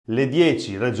Le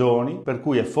 10 ragioni per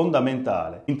cui è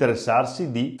fondamentale interessarsi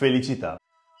di felicità.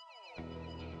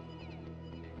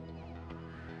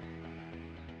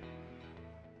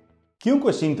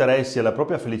 Chiunque si interessi alla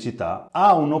propria felicità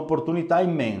ha un'opportunità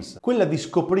immensa, quella di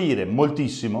scoprire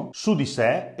moltissimo su di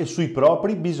sé e sui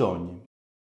propri bisogni.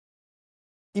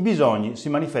 I bisogni si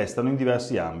manifestano in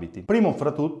diversi ambiti. Primo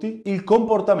fra tutti, il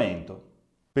comportamento.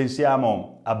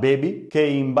 Pensiamo a Baby che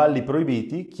in Balli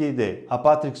Proibiti chiede a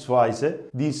Patrick Swayze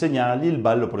di insegnargli il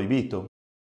ballo proibito.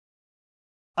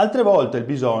 Altre volte il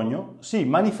bisogno si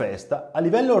manifesta a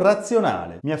livello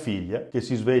razionale. Mia figlia, che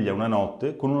si sveglia una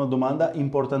notte con una domanda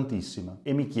importantissima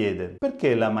e mi chiede: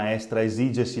 perché la maestra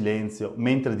esige silenzio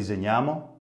mentre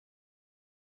disegniamo?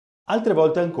 Altre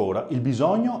volte ancora il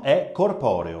bisogno è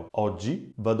corporeo.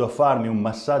 Oggi vado a farmi un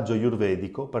massaggio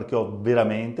ayurvedico perché ho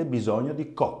veramente bisogno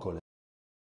di coccole.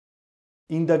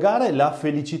 Indagare la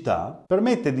felicità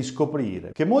permette di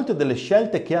scoprire che molte delle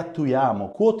scelte che attuiamo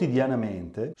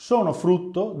quotidianamente sono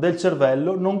frutto del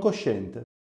cervello non cosciente.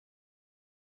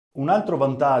 Un altro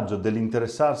vantaggio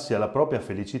dell'interessarsi alla propria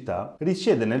felicità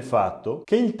risiede nel fatto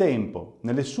che il tempo,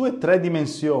 nelle sue 3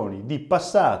 dimensioni di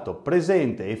passato,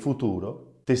 presente e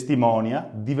futuro, testimonia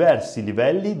diversi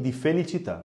livelli di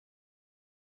felicità.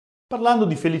 Parlando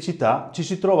di felicità, ci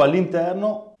si trova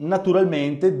all'interno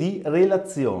naturalmente di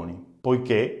relazioni,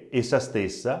 poiché essa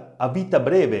stessa ha vita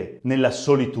breve nella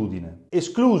solitudine,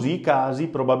 esclusi i casi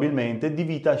probabilmente di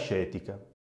vita ascetica.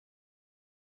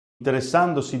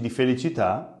 Interessandosi di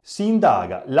felicità, si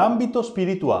indaga l'ambito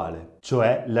spirituale,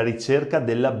 cioè la ricerca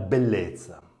della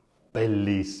bellezza.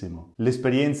 Bellissimo!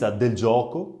 L'esperienza del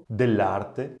gioco,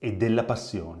 dell'arte e della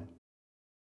passione.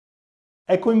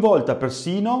 È coinvolta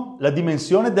persino la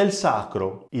dimensione del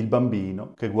sacro, il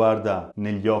bambino che guarda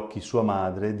negli occhi sua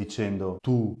madre dicendo: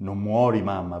 tu non muori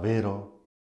mamma, vero?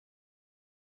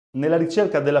 Nella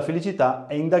ricerca della felicità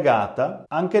è indagata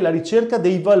anche la ricerca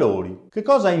dei valori. Che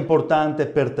cosa è importante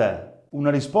per te? Una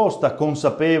risposta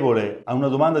consapevole a una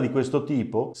domanda di questo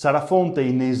tipo sarà fonte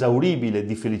inesauribile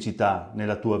di felicità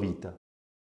nella tua vita.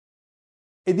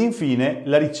 Ed infine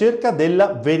la ricerca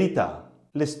della verità.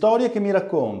 Le storie che mi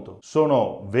racconto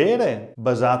sono vere,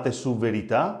 basate su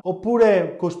verità,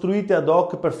 oppure costruite ad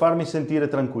hoc per farmi sentire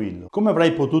tranquillo? Come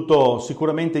avrai potuto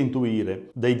sicuramente intuire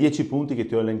dai 10 punti che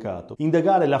ti ho elencato,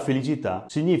 indagare la felicità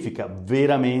significa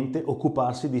veramente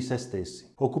occuparsi di se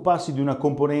stessi, occuparsi di una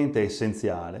componente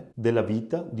essenziale della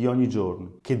vita di ogni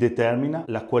giorno, che determina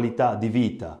la qualità di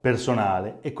vita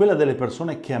personale e quella delle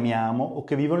persone che amiamo o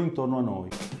che vivono intorno a noi.